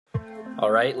All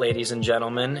right, ladies and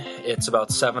gentlemen, it's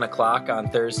about 7 o'clock on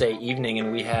Thursday evening,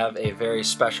 and we have a very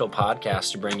special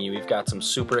podcast to bring you. We've got some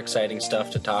super exciting stuff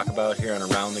to talk about here on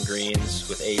Around the Greens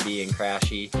with AB and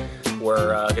Crashy.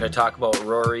 We're going to talk about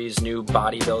Rory's new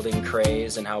bodybuilding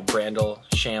craze and how Brandel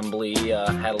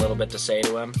Chamblee had a little bit to say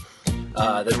to him.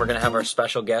 Then we're going to have our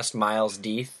special guest, Miles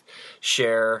Death,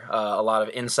 share a lot of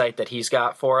insight that he's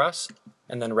got for us,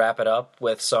 and then wrap it up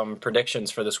with some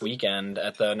predictions for this weekend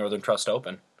at the Northern Trust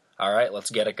Open. All right, let's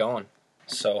get it going.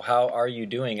 So how are you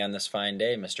doing on this fine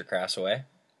day, Mr. Crassaway?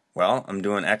 Well, I'm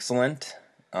doing excellent.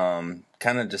 Kind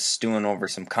of just stewing over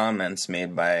some comments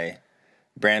made by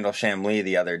Brandel Chamblee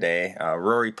the other day.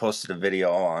 Rory posted a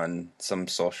video on some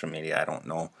social media, I don't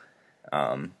know,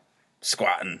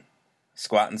 squatting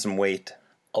some weight.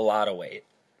 A lot of weight.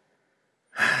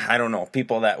 I don't know.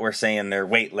 People that were saying they're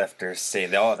weightlifters say,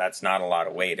 oh, that's not a lot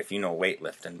of weight if you know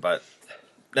weightlifting, but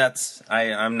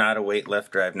I'm not a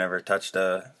weightlifter. I've never touched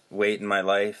a weight in my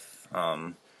life.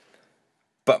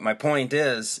 But my point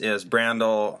is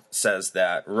Brandel says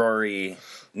that Rory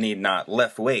need not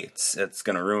lift weights. It's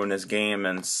going to ruin his game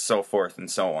and so forth and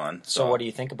so on. So what do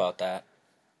you think about that?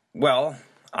 Well,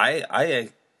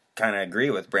 I kind of agree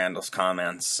with Brandel's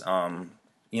comments.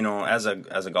 As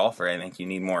a golfer, I think you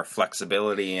need more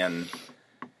flexibility, and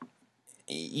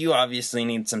you obviously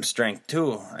need some strength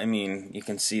too. I mean, you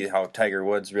can see how Tiger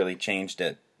Woods really changed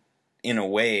it in a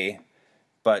way,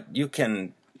 but you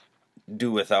can do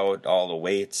without all the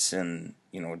weights and,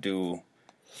 do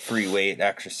free weight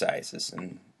exercises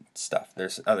and stuff.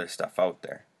 There's other stuff out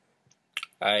there.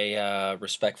 I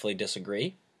respectfully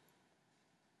disagree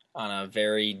on a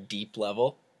very deep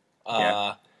level.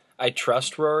 Yeah. I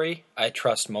trust Rory. I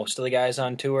trust most of the guys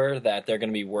on tour that they're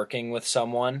going to be working with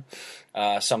someone,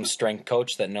 some strength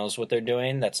coach that knows what they're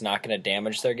doing, that's not going to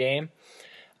damage their game.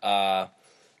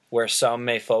 Where some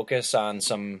may focus on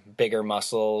some bigger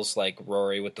muscles like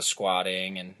Rory with the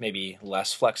squatting and maybe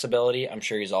less flexibility. I'm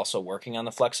sure he's also working on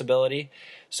the flexibility.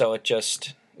 So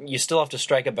you still have to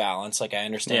strike a balance. Like, I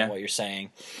understand what you're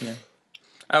saying. Yeah.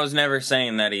 I was never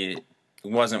saying that he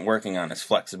wasn't working on his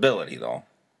flexibility, though.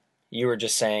 You were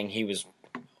just saying he was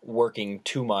working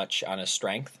too much on his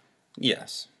strength?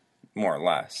 Yes, more or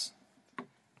less.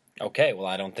 Okay, well,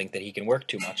 I don't think that he can work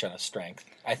too much on his strength.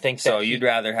 I think that so you'd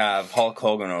rather have Hulk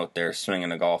Hogan out there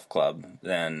swinging a golf club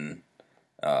than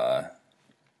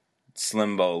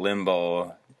Slimbo,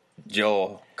 Limbo,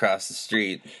 Joe across the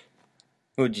street.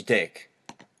 Who'd you take?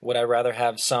 Would I rather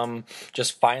have some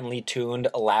just finely tuned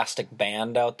elastic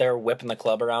band out there whipping the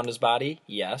club around his body?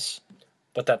 Yes.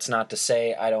 But that's not to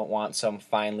say I don't want some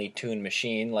finely tuned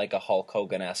machine like a Hulk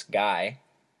Hogan-esque guy.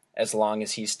 As long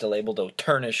as he's still able to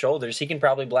turn his shoulders, he can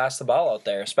probably blast the ball out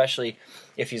there, especially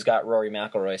if he's got Rory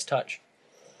McIlroy's touch.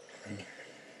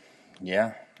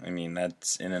 Yeah, I mean,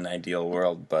 that's in an ideal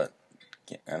world, but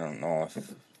I don't know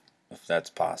if that's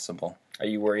possible. Are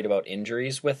you worried about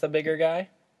injuries with a bigger guy?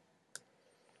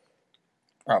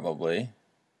 Probably.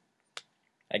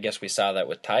 I guess we saw that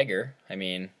with Tiger. I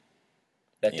mean,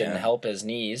 that didn't help his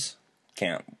knees.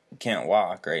 Can't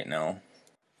walk right now.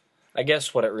 I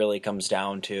guess what it really comes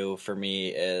down to for me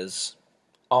is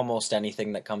almost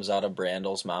anything that comes out of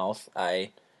Brandel's mouth, I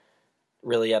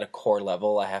really at a core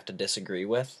level I have to disagree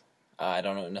with. I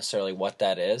don't know necessarily what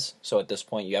that is. So at this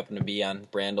point you happen to be on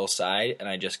Brandel's side, and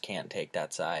I just can't take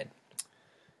that side.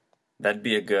 That'd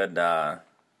be a good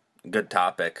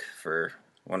topic for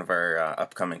one of our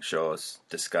upcoming shows.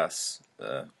 Discuss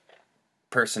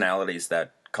personalities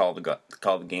that call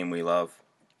the game we love.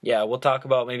 Yeah, we'll talk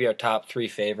about maybe our top 3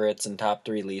 favorites and top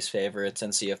 3 least favorites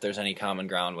and see if there's any common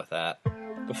ground with that.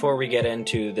 Before we get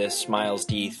into this Miles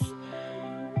Death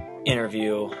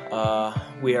interview,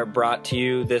 we are brought to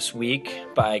you this week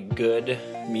by Good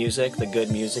Music, the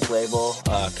Good Music label.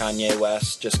 Kanye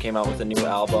West just came out with a new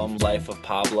album, Life of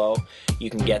Pablo. You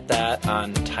can get that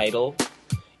on Tidal.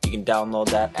 You can download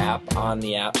that app on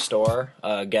the App Store.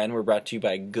 Again, we're brought to you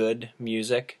by Good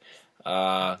Music.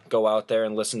 Go out there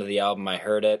and listen to the album. I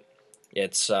heard it.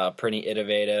 It's pretty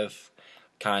innovative.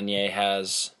 Kanye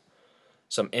has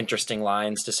some interesting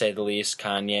lines, to say the least.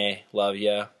 Kanye, love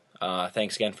ya.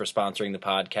 Thanks again for sponsoring the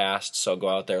podcast. So go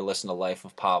out there, listen to Life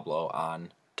of Pablo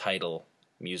on Tidal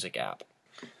Music app.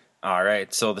 All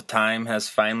right, so the time has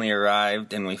finally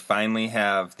arrived, and we finally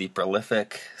have the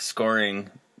prolific scoring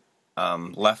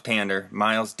left-hander,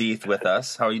 Miles Death, with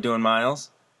us. How are you doing, Miles?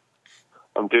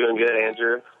 I'm doing good,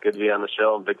 Andrew. Good to be on the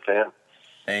show. I'm a big fan.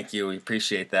 Thank you. We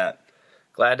appreciate that.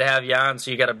 Glad to have you on.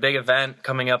 So you got a big event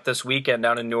coming up this weekend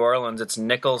down in New Orleans. It's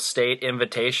Nicholls State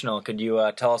Invitational. Could you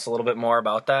tell us a little bit more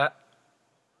about that?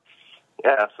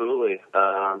 Yeah, absolutely. It's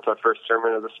our first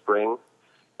tournament of the spring.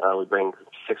 We bring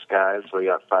 6 guys. So we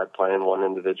got 5 playing, 1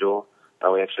 individual.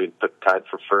 We actually tied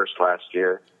for first last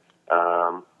year.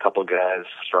 Couple guys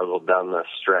struggled down the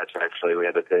stretch. Actually, we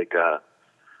had to take a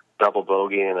double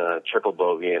bogey and a triple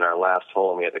bogey in our last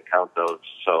hole, and we had to count those.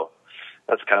 So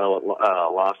that's kind of what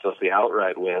lost us the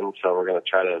outright win. So we're going to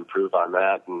try to improve on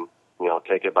that and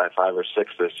take it by 5 or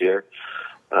 6 this year.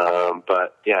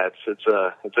 But yeah,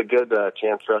 it's a good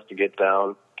chance for us to get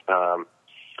down,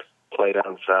 play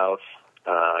down south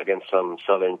against some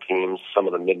southern teams, some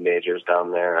of the mid majors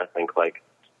down there. I think like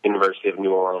University of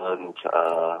New Orleans,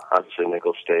 obviously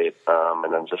Nicholls State,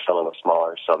 and then just some of the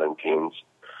smaller southern teams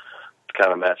to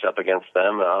kind of match up against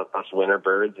them, us winter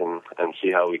birds, and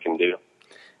see how we can do.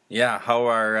 Yeah, how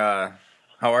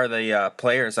are the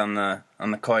players on the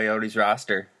Coyotes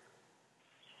roster?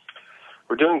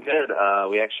 We're doing good.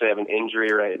 We actually have an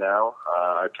injury right now.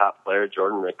 Our top player,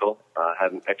 Jordan Rickle,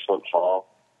 had an excellent fall.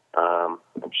 I'm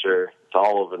sure it's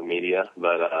all over the media,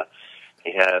 but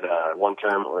he had one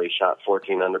tournament where he shot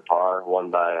 14 under par, won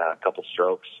by a couple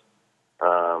strokes.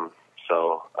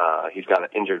 So he's got an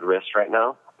injured wrist right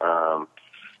now.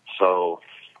 So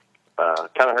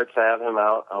kind of hurts to have him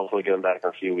out. Hopefully get him back in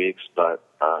a few weeks, but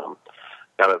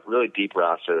got a really deep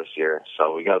roster this year.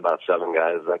 So we got about 7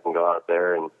 guys that can go out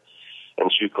there and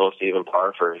shoot close to even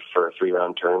par for a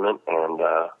 3-round tournament, and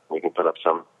we can put up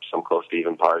some close to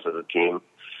even pars as a team,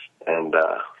 and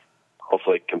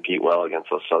hopefully compete well against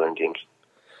those southern teams.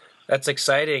 That's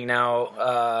exciting.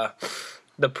 Now,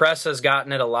 the press has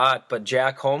gotten it a lot, but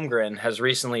Jack Holmgren has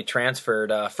recently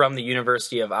transferred from the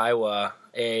University of Iowa,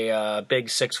 a big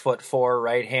 6'4"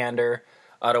 right-hander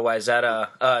out of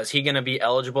Wayzata. Is he going to be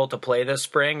eligible to play this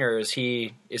spring, or is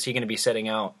he going to be sitting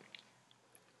out?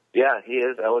 Yeah, he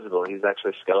is eligible. He's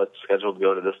actually scheduled to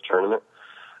go to this tournament.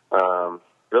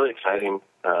 Really exciting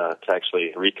to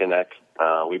actually reconnect.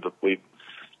 Me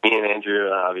and Andrew,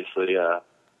 obviously,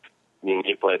 me and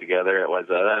you played together at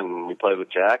Wayzata, and we played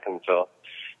with Jack, and so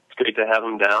it's great to have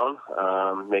him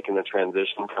down, making the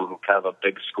transition from kind of a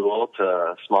big school to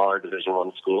a smaller Division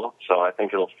I school. So I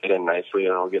think it'll fit in nicely,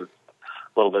 and he'll get a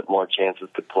little bit more chances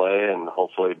to play and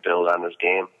hopefully build on his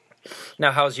game.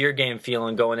 Now, how's your game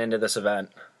feeling going into this event?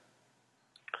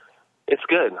 It's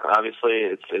good. Obviously,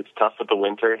 it's tough with the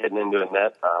winter, hitting into a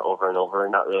net over and over,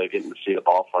 not really getting to see the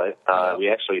ball flight. We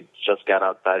actually just got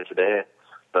outside today,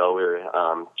 so we were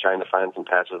trying to find some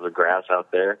patches of grass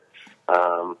out there. So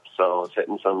I was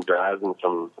hitting some drives and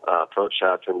some approach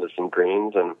shots into some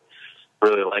greens, and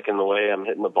really liking the way I'm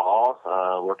hitting the ball,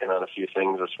 working on a few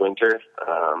things this winter.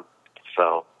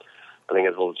 So I think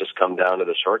it will just come down to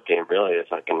the short game, really,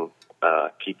 if I can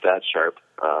keep that sharp.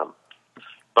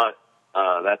 But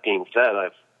that being said, I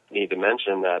need to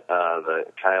mention that the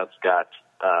Coyotes got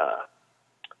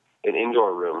an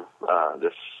indoor room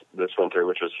this winter,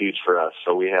 which was huge for us.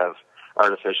 So we have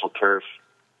artificial turf.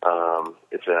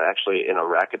 It's actually in a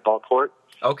racquetball court.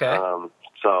 Okay.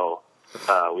 So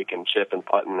we can chip and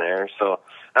putt in there. So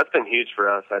that's been huge for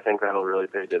us. I think that'll really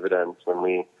pay dividends when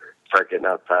we start getting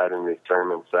outside in these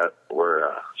tournaments that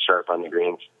we're sharp on the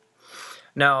greens.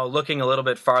 Now, looking a little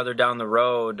bit farther down the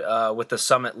road with the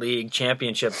Summit League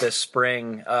Championship this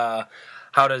spring,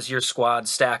 how does your squad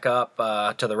stack up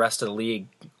to the rest of the league?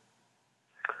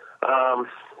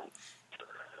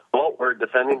 Well, we're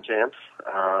defending champs,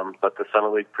 but the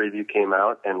Summit League preview came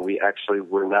out, and we actually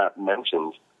were not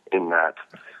mentioned in that.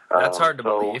 That's hard to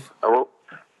believe.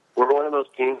 We're one of those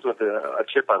teams with a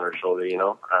chip on our shoulder, you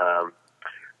know.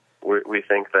 We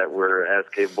think that we're as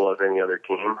capable as any other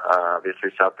team.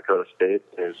 Obviously, South Dakota State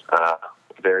is a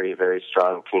very, very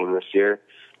strong team this year.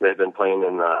 They've been playing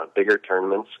in bigger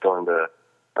tournaments, going to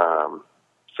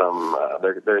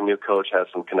their new coach has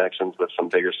some connections with some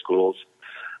bigger schools.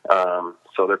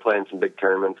 So they're playing some big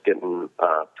tournaments, getting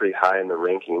pretty high in the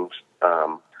rankings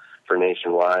for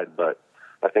nationwide. But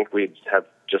I think we have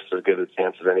just as good a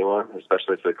chance as anyone,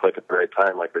 especially if they click at the right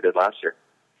time like we did last year.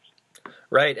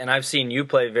 Right, and I've seen you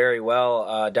play very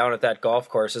well down at that golf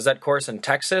course. Is that course in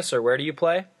Texas, or where do you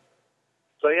play?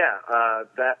 So yeah,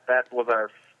 that was my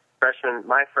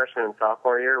freshman and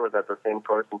sophomore year was at the same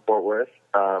course in Fort Worth,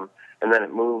 and then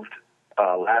it moved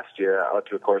last year out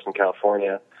to a course in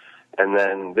California, and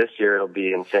then this year it'll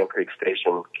be in Sand Creek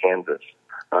Station, Kansas.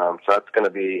 So that's going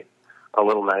to be a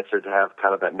little nicer to have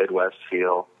kind of that Midwest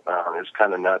feel. It's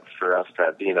kind of nuts for us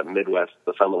to be in a Midwest,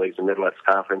 the Summit League's a Midwest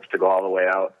conference, to go all the way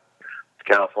out to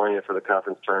California for the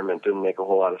conference tournament. Didn't make a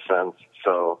whole lot of sense.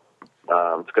 So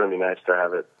it's going to be nice to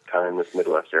have it kind of in this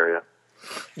Midwest area.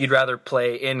 you'd rather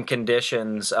play in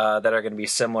conditions that are going to be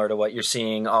similar to what you're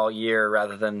seeing all year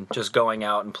rather than just going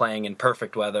out and playing in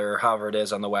perfect weather, or however it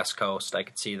is on the West Coast. I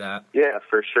could see that. Yeah,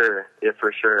 for sure.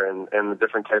 And the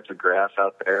different types of grass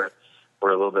out there,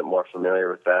 we're a little bit more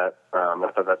familiar with that.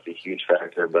 I thought that's a huge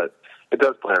factor, but it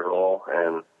does play a role,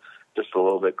 and just a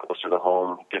little bit closer to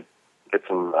home, get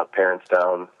some parents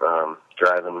down,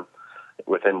 driving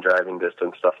within driving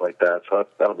distance, stuff like that. So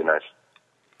that'll be nice.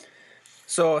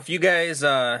 So if you guys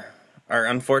are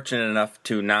unfortunate enough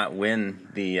to not win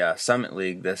the Summit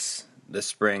League this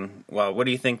spring, well, what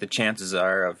do you think the chances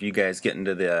are of you guys getting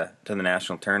to the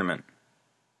national tournament?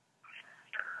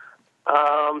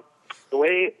 The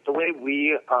way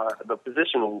we the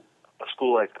position a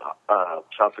school like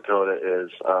South Dakota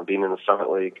is being in the Summit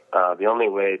League. The only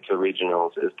way to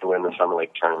regionals is to win the Summit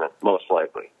League tournament, most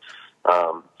likely.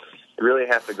 You really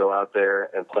have to go out there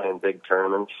and play in big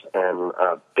tournaments and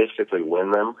basically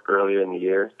win them earlier in the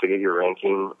year to get your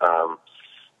ranking.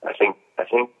 I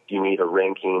think you need a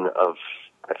ranking of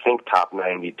top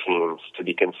 90 teams to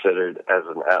be considered as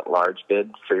an at-large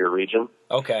bid for your region.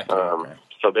 Okay.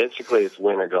 So basically, it's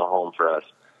win or go home for us.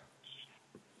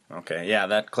 Okay, yeah,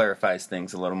 that clarifies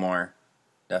things a little more,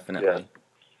 definitely. Yeah.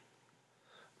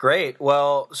 Great.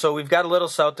 Well, so we've got a little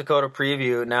South Dakota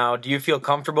preview now. Do you feel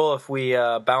comfortable if we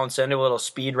bounce into a little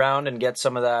speed round and get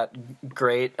some of that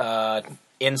great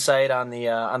insight on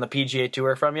the PGA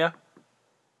Tour from you?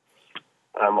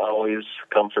 I'm always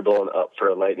comfortable and up for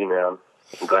a lightning round.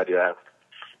 I'm glad you asked.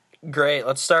 Great.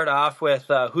 Let's start off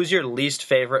with who's your least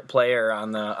favorite player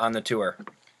on the tour?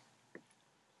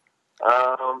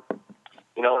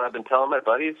 I've been telling my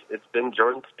buddies it's been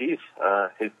Jordan Spieth.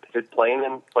 His playing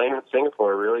in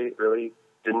Singapore really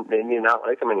didn't make me not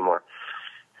like him anymore.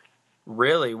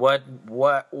 Really? What?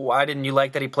 Why didn't you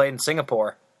like that he played in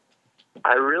Singapore?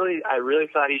 I really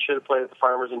thought he should have played at the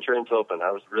Farmers Insurance Open.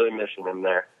 I was really missing him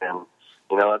there, and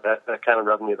that kind of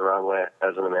rubbed me the wrong way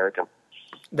as an American.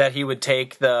 That he would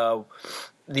take the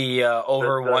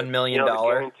over $1 million the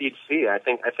guaranteed fee. I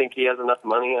think he has enough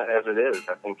money as it is.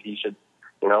 I think he should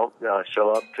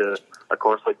show up to a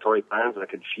course like Torrey Pines that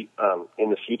could in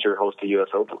the future host a U.S.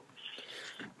 Open.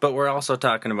 But we're also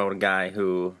talking about a guy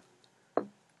who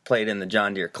played in the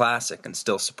John Deere Classic and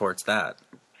still supports that.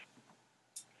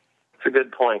 It's a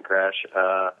good point, Crash.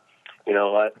 You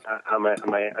know what? I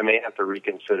may have to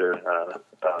reconsider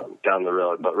down the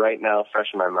road, but right now, fresh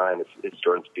in my mind, it's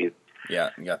Jordan Spieth. Yeah,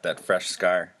 you got that fresh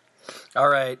scar. All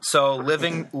right, so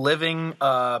living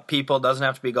people, doesn't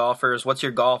have to be golfers. What's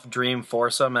your golf dream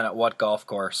foursome, and at what golf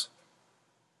course?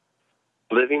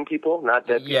 Living people, not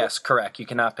dead people? Yes, correct. You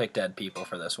cannot pick dead people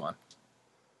for this one.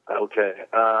 Okay.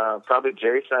 Probably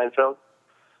Jerry Seinfeld,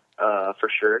 for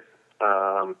sure.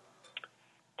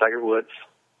 Tiger Woods,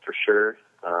 for sure.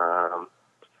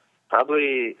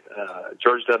 Probably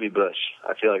George W. Bush.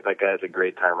 I feel like that guy has a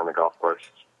great time on the golf course.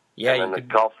 Yeah, and then the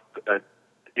golf.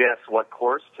 Yes, what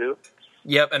course too?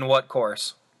 Yep, and what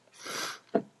course?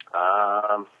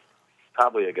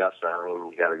 Probably Augusta. I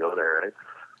mean, you got to go there, right?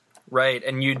 Right,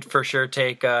 and you'd for sure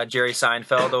take Jerry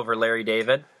Seinfeld over Larry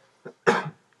David.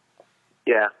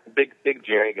 Yeah, big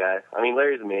Jerry guy. I mean,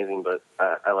 Larry's amazing, but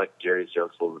I like Jerry's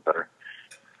jokes a little bit better.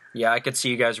 Yeah, I could see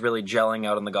you guys really gelling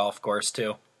out on the golf course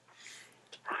too.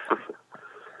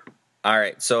 All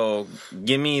right, so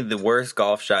give me the worst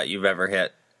golf shot you've ever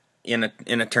hit in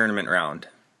a tournament round.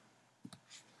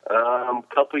 A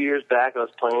couple years back, I was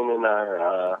playing in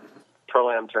our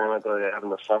Pro-Am tournament that we have in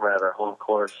the summer at our home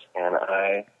course, and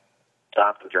I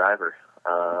topped the driver.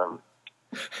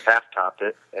 Half-topped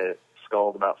it. It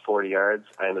sculled about 40 yards.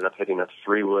 I ended up hitting a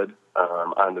 3-wood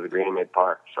onto the green and made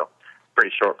par. So,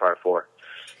 pretty short par 4.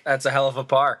 That's a hell of a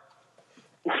par.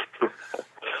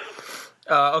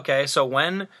 Okay,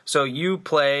 so you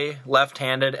play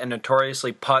left-handed and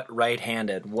notoriously putt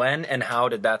right-handed. When and how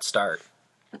did that start?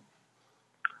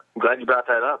 I'm glad you brought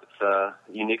that up. It's a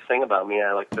unique thing about me.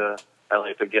 I like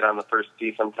to get on the first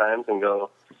tee sometimes and go,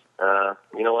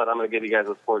 you know what? I'm going to give you guys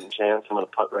a sporting chance. I'm going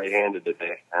to putt right-handed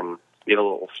today and get a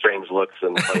little strange looks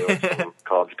and play with some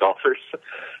college golfers.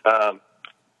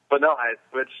 But no, I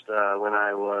switched when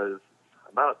I was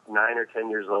about 9 or 10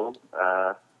 years old.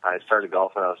 I started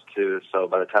golf when I was 2, so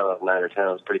by the time I was 9 or 10,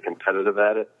 I was pretty competitive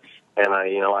at it, and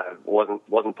I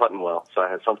wasn't putting well, so I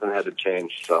had something that had to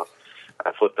change. So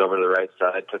I flipped over to the right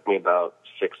side. It took me about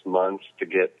 6 months to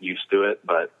get used to it,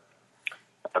 but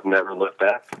I've never looked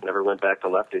back. Never went back to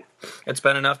lefty. It's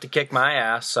been enough to kick my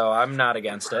ass, so I'm not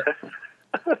against it.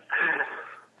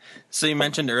 So you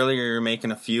mentioned earlier you're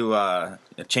making a few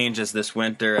changes this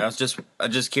winter. I was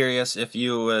just curious if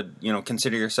you would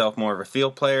consider yourself more of a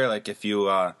field player, like if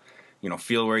you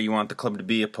feel where you want the club to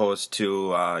be, opposed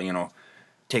to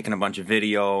taking a bunch of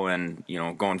video and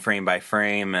going frame by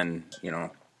frame and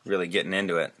really getting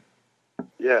into it?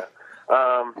 Yeah,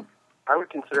 I would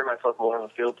consider myself more of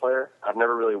a field player. I've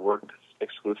never really worked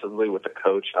exclusively with a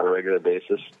coach on a regular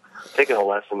basis, taking a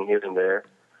lesson here and there,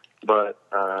 but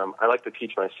I like to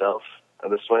teach myself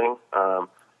the swing.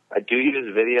 I do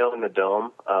use video in the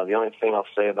dome. The only thing I'll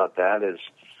say about that is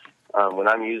when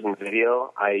I'm using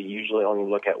video, I usually only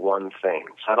look at one thing.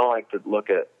 So I don't like to look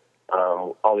at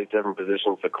all these different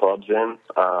positions the club's in.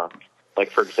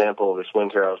 Like, for example, this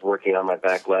winter I was working on my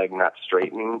back leg, not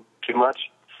straightening too much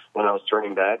when I was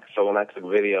turning back. So when I took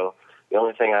video, the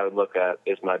only thing I would look at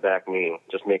is my back knee,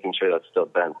 just making sure that's still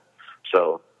bent.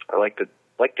 So I like to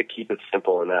keep it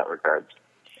simple in that regard.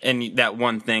 And that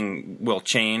one thing will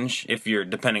change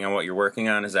depending on what you're working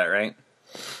on. Is that right?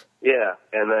 Yeah,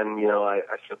 and then I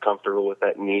feel comfortable with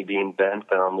that knee being bent,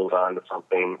 then I'll move on to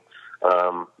something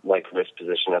like wrist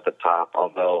position at the top.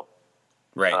 Although,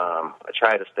 right, I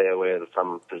try to stay away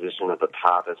from position at the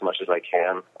top as much as I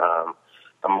can.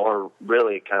 I'm more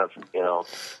really kind of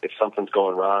if something's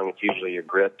going wrong, it's usually your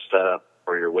grip setup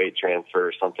or your weight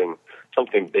transfer, something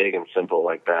big and simple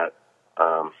like that.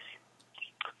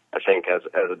 I think as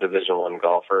a Division I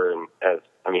golfer, and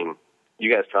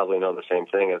you guys probably know the same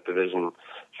thing as Division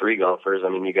III golfers. I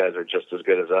mean, you guys are just as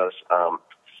good as us.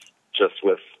 Just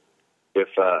with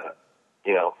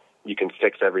you can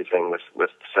fix everything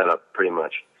with setup pretty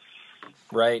much.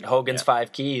 Right, Hogan's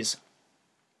 5 keys.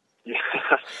 Yeah.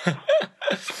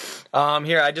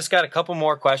 Here, I just got a couple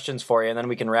more questions for you, and then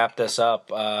we can wrap this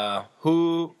up.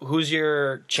 Who's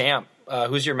your champ?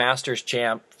 Who's your Masters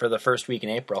champ for the first week in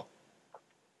April?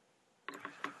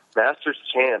 Masters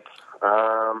champ.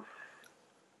 I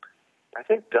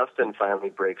think Dustin finally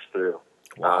breaks through.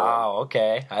 Wow.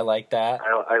 Okay, I like that.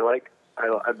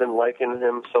 I've been liking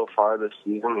him so far this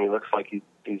season. He looks like he's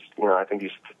I think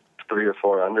he's 3 or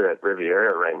 4 under at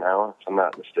Riviera right now, if I'm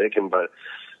not mistaken. But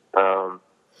I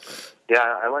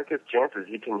like his chances.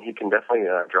 He can definitely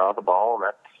draw the ball, and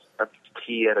that's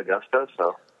key at Augusta.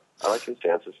 So I like his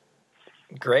chances.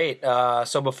 Great.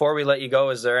 So before we let you go,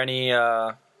 is there any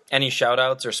shout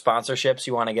outs or sponsorships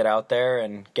you want to get out there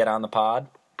and get on the pod?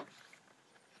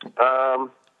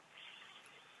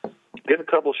 Give a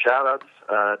couple shout outs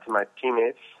to my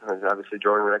teammates. There's obviously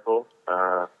Jordan Rickle,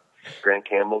 Grant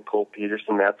Campbell, Cole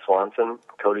Peterson, Matt Swanson,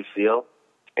 Cody Seal,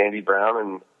 Andy Brown,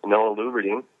 and Noah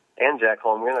Luberding, and Jack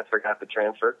Holmgren. I forgot the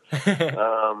transfer.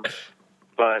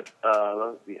 But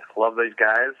love these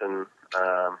guys and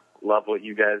love what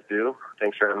you guys do.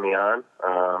 Thanks for having me on.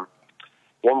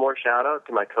 One more shout out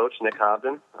to my coach, Nick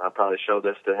Hobden. I'll probably show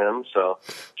this to him, so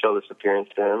show this appearance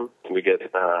to him. We get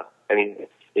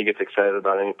he gets excited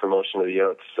about any promotion of the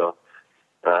Yotes. So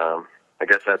I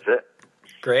guess that's it.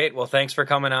 Great. Well, thanks for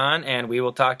coming on, and we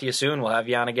will talk to you soon. We'll have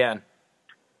you on again.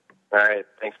 All right.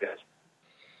 Thanks, guys.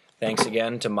 Thanks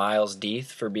again to Miles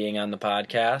Death for being on the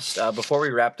podcast. Before we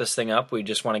wrap this thing up, we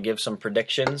just want to give some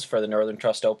predictions for the Northern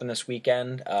Trust Open this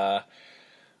weekend.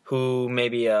 Who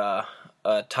maybe a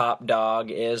top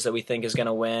dog is that we think is going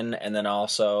to win, and then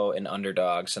also an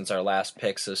underdog, since our last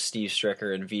picks of Steve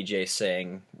Stricker and Vijay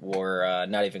Singh were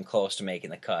not even close to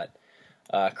making the cut.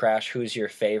 Crash, who's your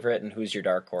favorite and who's your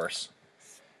dark horse?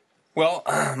 Well,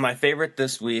 my favorite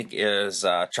this week is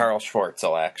Charles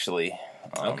Schwartzel, actually.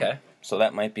 Okay. So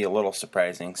that might be a little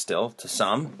surprising still to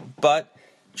some, but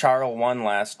Charles won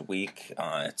last week.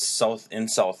 It's in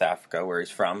South Africa, where he's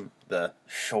from, the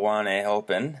Shawane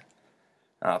Open.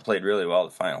 Played really well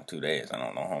the final 2 days. I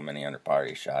don't know how many under par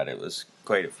he shot. It was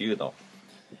quite a few, though.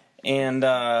 And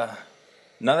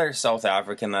another South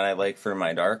African that I like for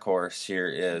my dark horse here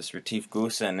is Retief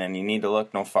Goosen, and you need to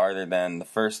look no farther than the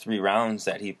first 3 rounds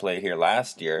that he played here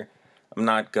last year. I'm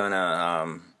not going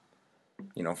to,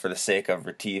 for the sake of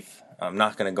Retief, I'm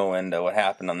not going to go into what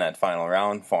happened on that final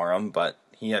round for him, but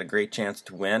he had a great chance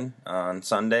to win on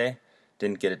Sunday.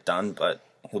 Didn't get it done, but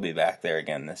he'll be back there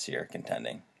again this year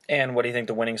contending. And what do you think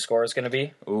the winning score is going to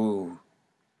be? Ooh,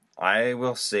 I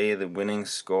will say the winning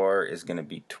score is going to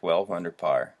be 12 under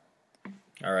par.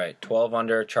 All right, 12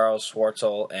 under, Charles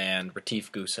Schwartzel and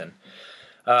Retief Goosen.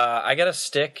 I got to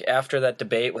stick after that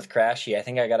debate with Crashy. I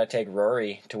think I got to take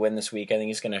Rory to win this week. I think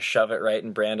he's going to shove it right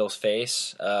in Brandel's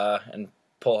face and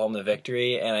pull home the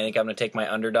victory. And I think I'm going to take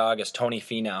my underdog as Tony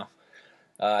Finau.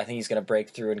 I think he's going to break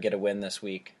through and get a win this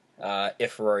week.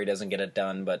 If Rory doesn't get it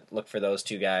done, but look for those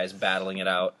two guys battling it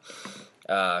out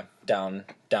down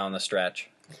the stretch.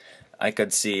 I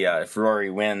could see if Rory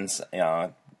wins,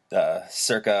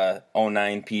 circa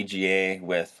 09 PGA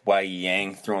with Y.E.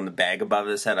 Yang throwing the bag above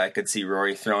his head, I could see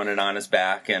Rory throwing it on his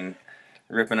back and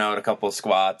ripping out a couple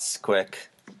squats quick.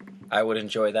 I would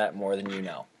enjoy that more than you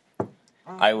know.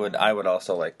 I would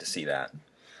also like to see that.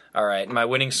 All right, my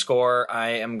winning score, I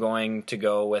am going to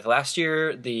go with last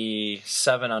year, the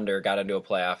 7 under got into a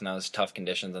playoff, and that was tough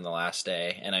conditions on the last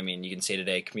day. And I mean, you can see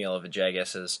today, Camila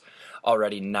Villegas is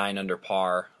already 9 under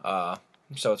par,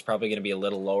 so it's probably going to be a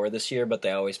little lower this year, but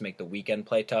they always make the weekend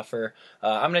play tougher.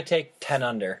 I'm going to take 10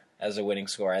 under as a winning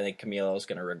score. I think Camila is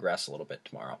going to regress a little bit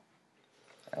tomorrow.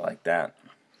 I like that.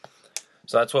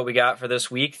 So that's what we got for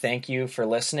this week. Thank you for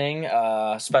listening.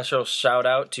 Special shout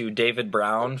out to David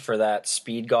Brown for that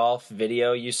speed golf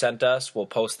video you sent us. We'll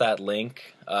post that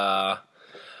link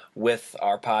with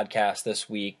our podcast this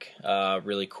week.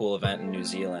 Really cool event in New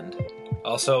Zealand.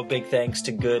 Also, big thanks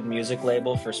to Good Music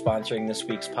Label for sponsoring this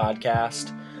week's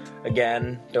podcast.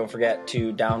 Again, don't forget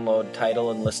to download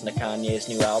Tidal and listen to Kanye's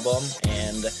new album.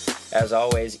 And as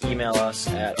always, email us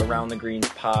at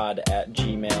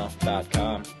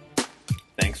aroundthegreenspod@gmail.com.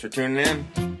 Thanks for tuning in.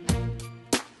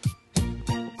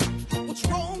 What's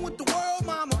wrong with the world,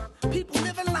 mama? People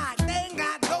living like they ain't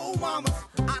got no mamas.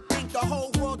 I think the whole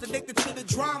world's addicted to the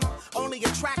drama, only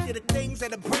attracted to things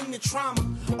that'll bring the trauma.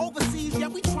 Overseas, yeah,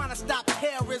 we trying to stop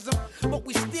terrorism, but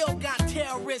we still got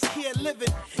terrorists here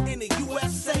living in the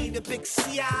USA, the big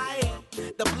CIA,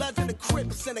 the Bloods and the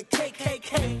Crips and the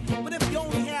KKK. But if you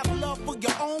only have love for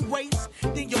your own race,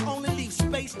 then you only leave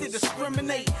space to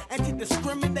discriminate, and to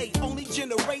discriminate only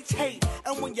generates hate.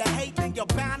 And when you hate, then you're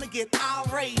bound to get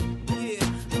irate. Yeah,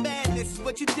 madness is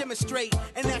what you demonstrate,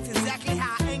 and that's exactly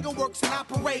how anger works and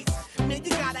operates. Man,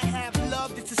 you gotta have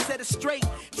love just to set it straight.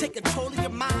 Take control of your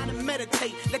mind and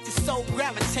meditate. Let your soul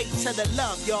gravitate to the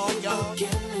love, y'all. People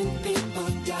killing, people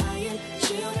dying,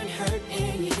 children hurt,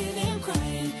 and you hear them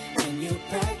crying. When you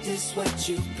practice what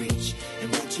you preach,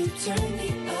 and what you turn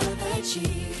the other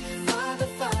cheek. Father,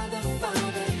 Father,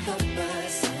 Father, help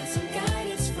us, send some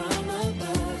guidance from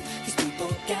above. These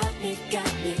people got me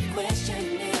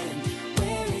questioning,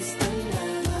 where is the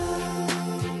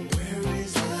love? Where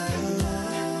is the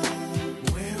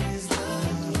love? Where is the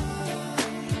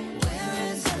love? Where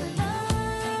is the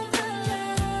love?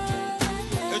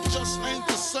 It just ain't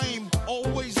the same,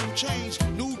 always in change.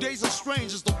 New days are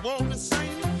strange, is the world insane?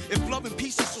 If love and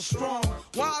peace is so strong,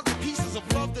 why are the pieces of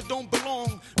love that don't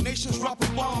belong? Nations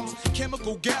dropping bombs,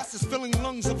 chemical gases filling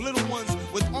lungs of little ones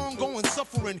with ongoing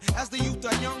suffering as the youth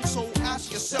are young. So ask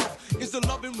yourself, is the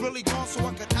loving really gone? So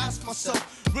I could ask myself,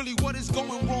 really what is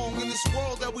going wrong in this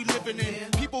world that we living in?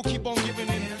 People keep on giving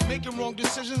in, making wrong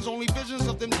decisions, only visions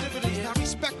of them dividends. Not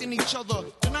respecting each other,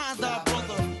 denying thy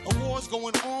brother. A war's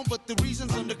going on, but the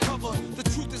reason's undercover. The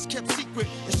truth is kept secret,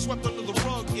 it's swept under the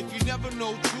rug. If you never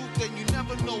know truth, then you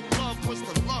never know love. What's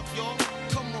the love, y'all?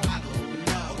 Come on. I don't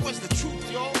know. What's the truth,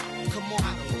 y'all? Come on.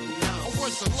 I don't know.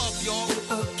 Where's the love, y'all?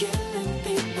 People killing,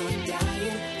 people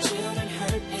dying, children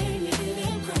hurt, and you hear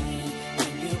them crying.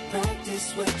 When you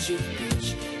practice what you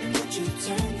preach, and what you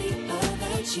turn the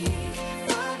other cheek.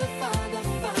 Father, Father,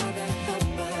 Father,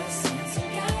 help us, send some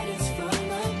guidance from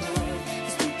above.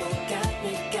 These people got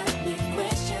me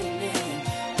questioning,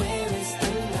 where is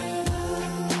the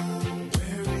love?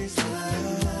 Where is the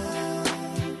love?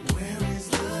 Where is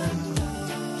the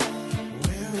love?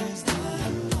 Where is the love? Where is the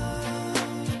love?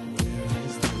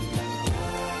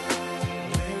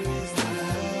 Where is the love?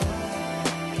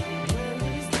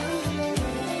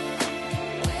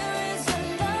 Where is the love? Where is the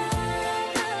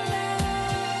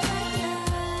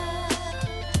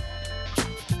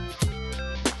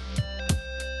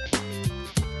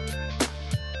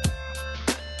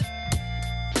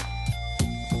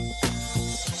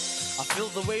I feel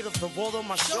the weight of the world on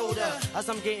my shoulder. As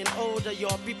I'm getting older,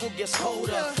 your people get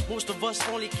colder. Most of us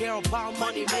only care about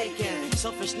money making.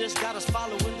 Selfishness got us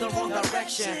following the wrong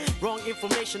direction. Wrong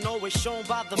information always shown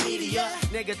by the media.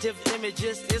 Negative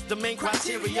images is the main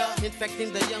criteria.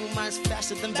 Infecting the young minds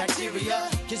faster than bacteria.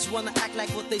 Kids wanna act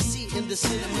like what they see in the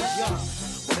cinemas, yeah.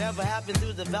 Whatever happened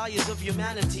to the values of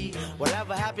humanity?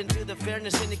 Whatever happened to the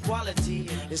fairness and equality?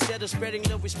 Instead of spreading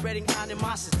love, we're spreading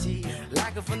animosity.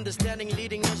 Lack of understanding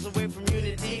leading us away from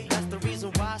unity. That's the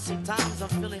reason why sometimes I'm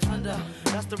feeling under.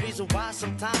 That's the reason why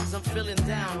sometimes I'm feeling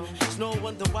down. It's no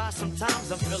wonder why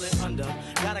sometimes I'm feeling under.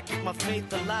 Gotta keep my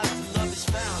faith alive till love is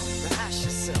found. Now ask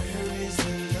yourself, where is the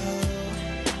love?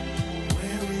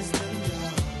 Where is the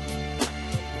love?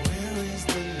 Where is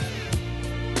the love?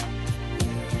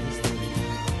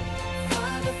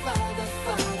 Father, Father,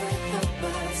 Father, help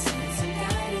us, send some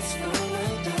guidance from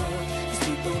above. These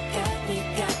people got me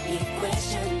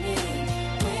questioning,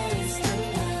 where is the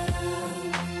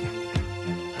love?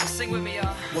 Sing with me,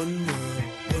 y'all. One world,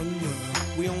 one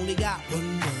world. We only got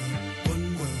one world,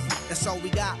 one world. That's all we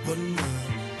got. One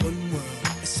world, one world.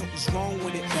 And something's Something's wrong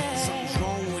with it. Something's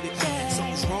wrong with it.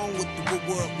 Something's wrong with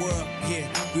the world.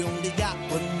 Yeah.